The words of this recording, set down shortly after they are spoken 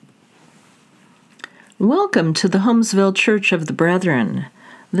Welcome to the Holmesville Church of the Brethren.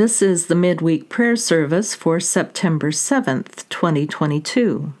 This is the midweek prayer service for September 7th,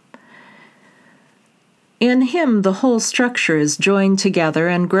 2022. In him the whole structure is joined together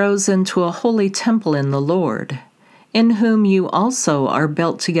and grows into a holy temple in the Lord, in whom you also are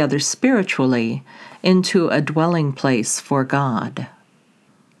built together spiritually into a dwelling place for God.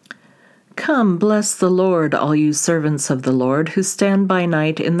 Come, bless the Lord, all you servants of the Lord who stand by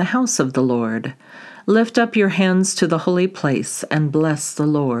night in the house of the Lord. Lift up your hands to the holy place and bless the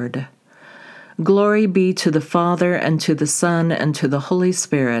Lord. Glory be to the Father, and to the Son, and to the Holy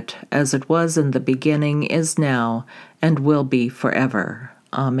Spirit, as it was in the beginning, is now, and will be forever.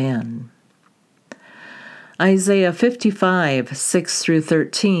 Amen. Isaiah 55, 6 through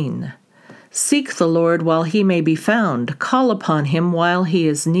 13. Seek the Lord while he may be found. Call upon him while he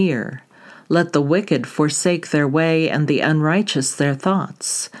is near. Let the wicked forsake their way, and the unrighteous their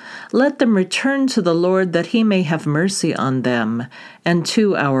thoughts. Let them return to the Lord, that he may have mercy on them, and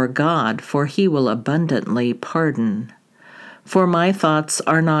to our God, for he will abundantly pardon. For my thoughts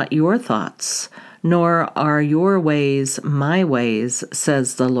are not your thoughts, nor are your ways my ways,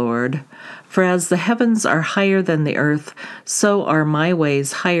 says the Lord. For as the heavens are higher than the earth, so are my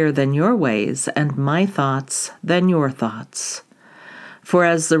ways higher than your ways, and my thoughts than your thoughts. For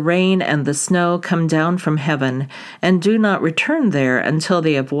as the rain and the snow come down from heaven, and do not return there until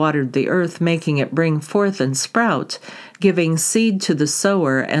they have watered the earth, making it bring forth and sprout, giving seed to the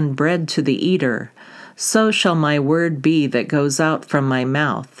sower and bread to the eater, so shall my word be that goes out from my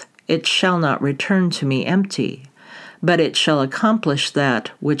mouth. It shall not return to me empty, but it shall accomplish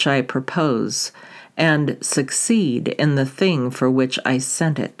that which I propose, and succeed in the thing for which I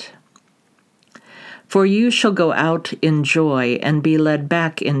sent it. For you shall go out in joy and be led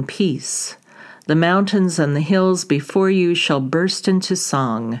back in peace. The mountains and the hills before you shall burst into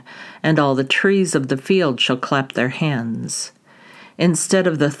song, and all the trees of the field shall clap their hands. Instead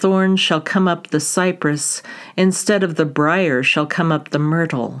of the thorn shall come up the cypress, instead of the brier shall come up the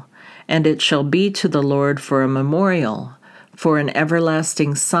myrtle, and it shall be to the Lord for a memorial, for an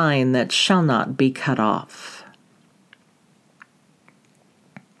everlasting sign that shall not be cut off.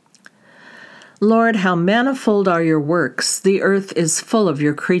 Lord, how manifold are your works! The earth is full of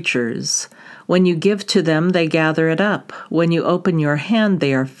your creatures. When you give to them, they gather it up. When you open your hand,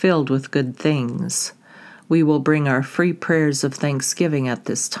 they are filled with good things. We will bring our free prayers of thanksgiving at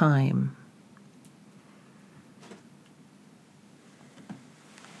this time.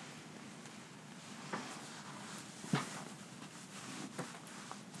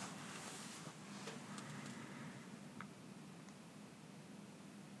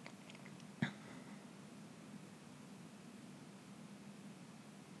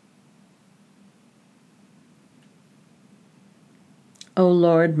 O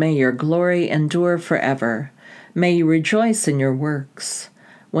Lord, may your glory endure forever. May you rejoice in your works.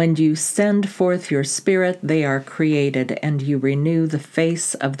 When you send forth your Spirit, they are created, and you renew the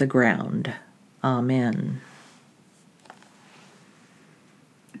face of the ground. Amen.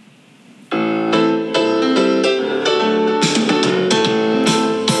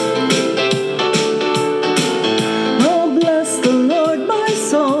 Oh, bless the Lord, my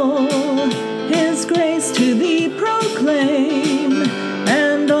soul. His grace to thee proclaim.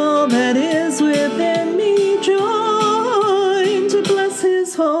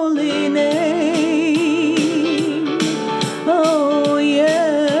 Holy name. Oh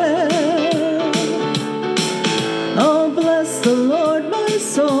yeah. Oh, bless the Lord, my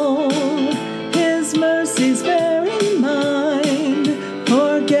soul. His mercies bear in mind.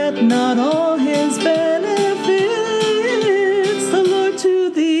 Forget not all his benefits. The Lord to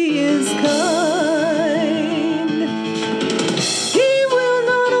thee is kind. He will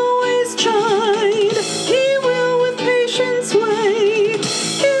not always chide. He will with patience wait.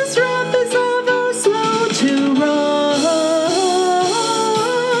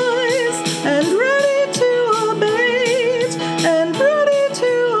 And ready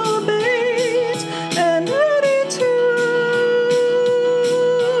to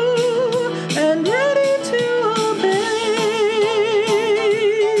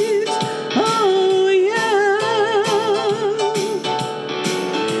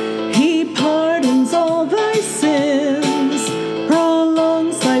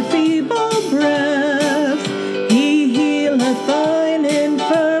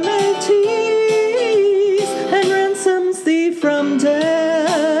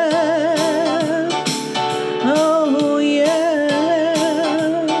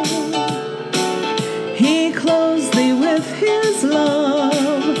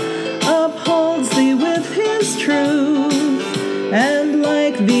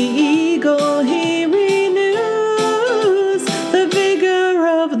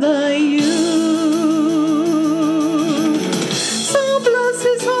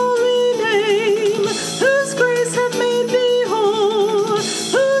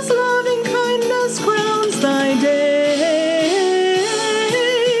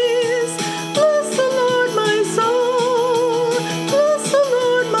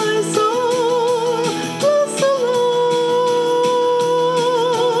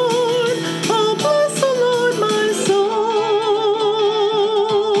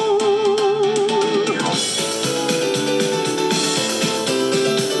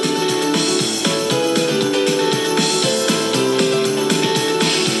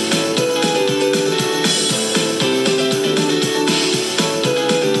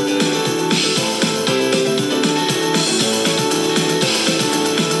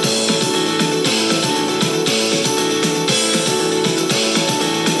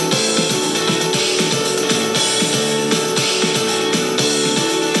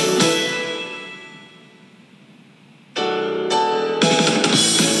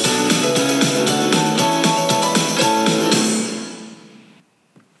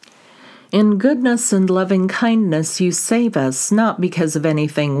In goodness and loving kindness you save us, not because of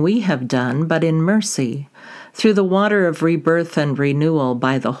anything we have done, but in mercy, through the water of rebirth and renewal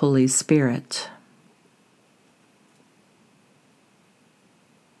by the Holy Spirit.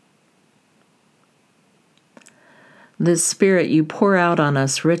 This Spirit you pour out on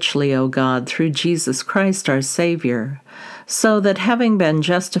us richly, O God, through Jesus Christ our Savior, so that having been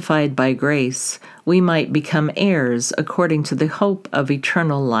justified by grace, we might become heirs according to the hope of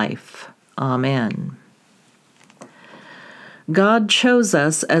eternal life. Amen. God chose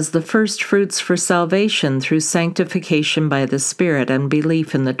us as the first fruits for salvation through sanctification by the Spirit and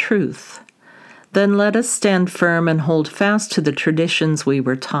belief in the truth. Then let us stand firm and hold fast to the traditions we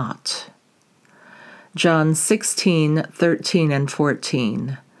were taught. John 16:13 and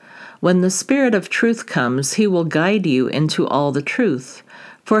 14. When the Spirit of truth comes, he will guide you into all the truth,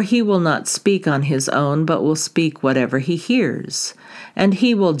 for he will not speak on his own, but will speak whatever he hears, and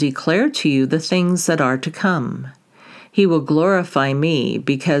he will declare to you the things that are to come. He will glorify me,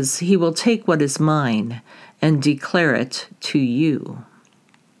 because he will take what is mine and declare it to you.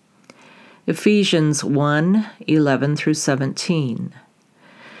 Ephesians 1:11 through 17.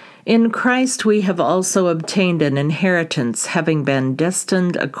 In Christ we have also obtained an inheritance, having been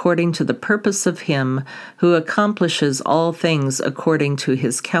destined according to the purpose of him who accomplishes all things according to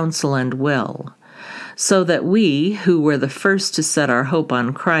his counsel and will, so that we, who were the first to set our hope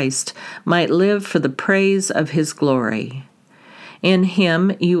on Christ, might live for the praise of his glory. In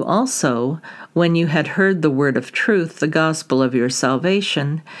him you also, when you had heard the word of truth, the gospel of your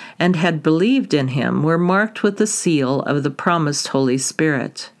salvation, and had believed in him, were marked with the seal of the promised Holy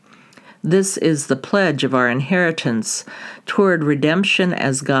Spirit. This is the pledge of our inheritance toward redemption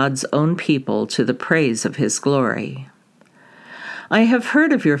as God's own people to the praise of his glory. I have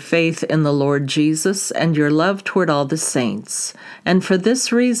heard of your faith in the Lord Jesus and your love toward all the saints, and for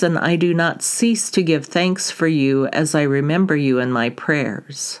this reason I do not cease to give thanks for you as I remember you in my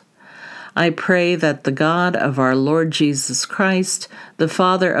prayers. I pray that the God of our Lord Jesus Christ, the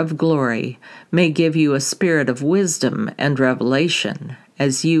Father of glory, may give you a spirit of wisdom and revelation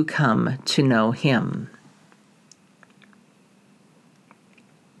as you come to know him.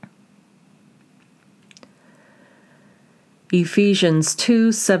 Ephesians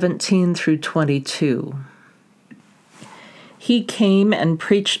 2:17 through 22. He came and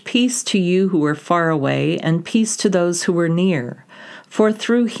preached peace to you who were far away, and peace to those who were near. For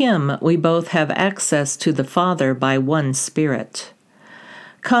through him we both have access to the Father by one Spirit.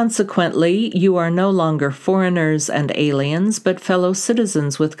 Consequently, you are no longer foreigners and aliens, but fellow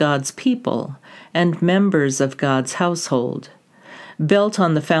citizens with God's people, and members of God's household, built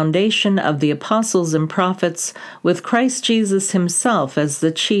on the foundation of the apostles and prophets, with Christ Jesus himself as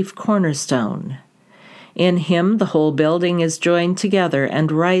the chief cornerstone. In him the whole building is joined together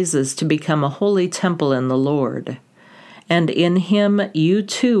and rises to become a holy temple in the Lord. And in him you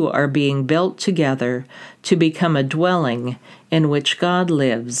too are being built together to become a dwelling in which God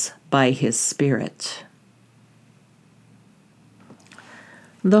lives by his Spirit.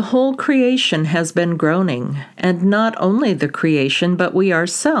 The whole creation has been groaning, and not only the creation, but we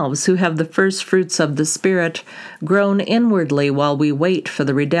ourselves, who have the first fruits of the Spirit, groan inwardly while we wait for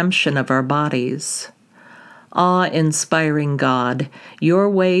the redemption of our bodies. Awe-inspiring God, your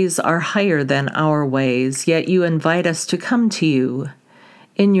ways are higher than our ways, yet you invite us to come to you.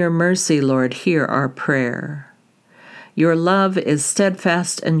 In your mercy, Lord, hear our prayer. Your love is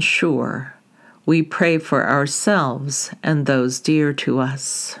steadfast and sure. We pray for ourselves and those dear to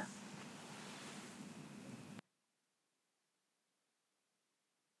us.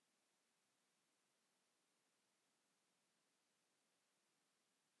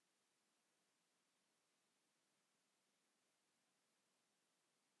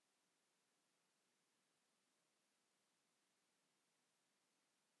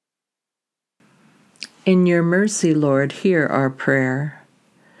 In your mercy, Lord, hear our prayer.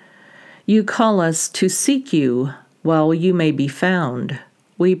 You call us to seek you while you may be found.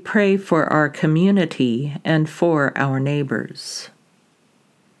 We pray for our community and for our neighbors.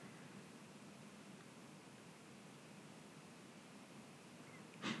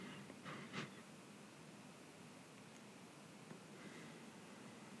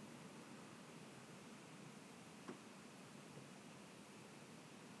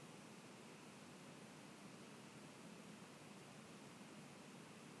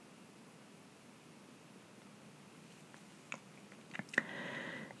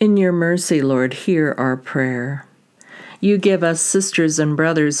 In your mercy, Lord, hear our prayer. You give us sisters and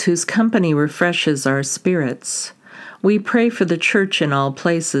brothers whose company refreshes our spirits. We pray for the church in all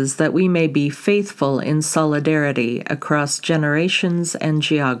places that we may be faithful in solidarity across generations and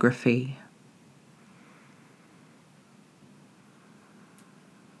geography.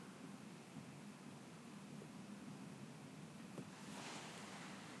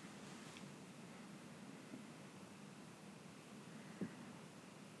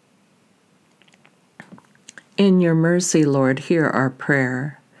 In your mercy, Lord, hear our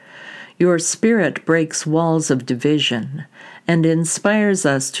prayer. Your Spirit breaks walls of division and inspires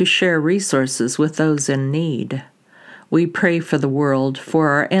us to share resources with those in need. We pray for the world, for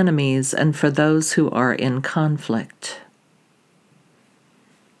our enemies, and for those who are in conflict.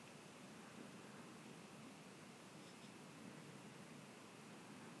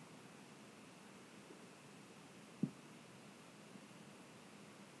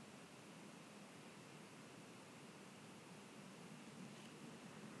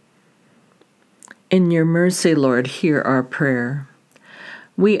 In your mercy, Lord, hear our prayer.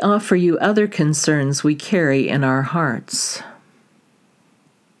 We offer you other concerns we carry in our hearts.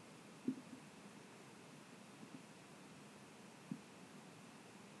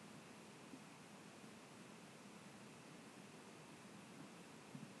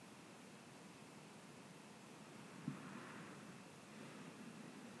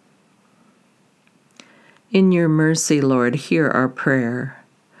 In your mercy, Lord, hear our prayer.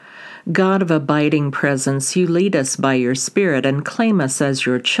 God of abiding presence, you lead us by your Spirit and claim us as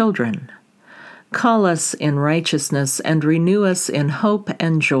your children. Call us in righteousness and renew us in hope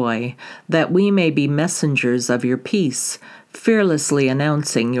and joy, that we may be messengers of your peace, fearlessly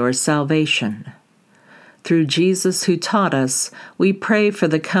announcing your salvation. Through Jesus who taught us, we pray for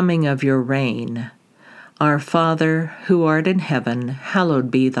the coming of your reign. Our Father, who art in heaven,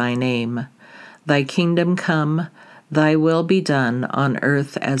 hallowed be thy name. Thy kingdom come, thy will be done on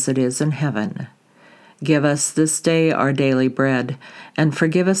earth as it is in heaven. Give us this day our daily bread, and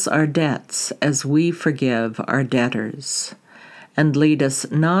forgive us our debts as we forgive our debtors. And lead us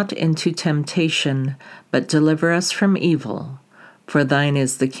not into temptation, but deliver us from evil. For thine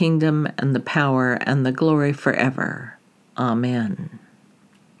is the kingdom and the power and the glory forever. Amen.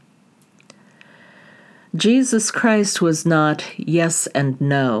 Jesus Christ was not yes and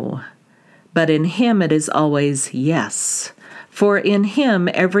no, but in him it is always yes. For in him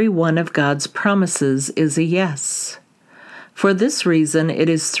every one of God's promises is a yes. For this reason it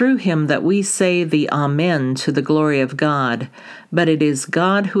is through him that we say the Amen to the glory of God, but it is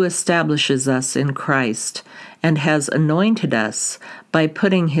God who establishes us in Christ and has anointed us by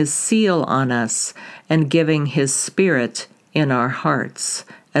putting his seal on us and giving his Spirit in our hearts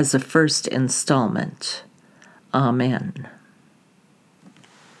as a first installment. Amen.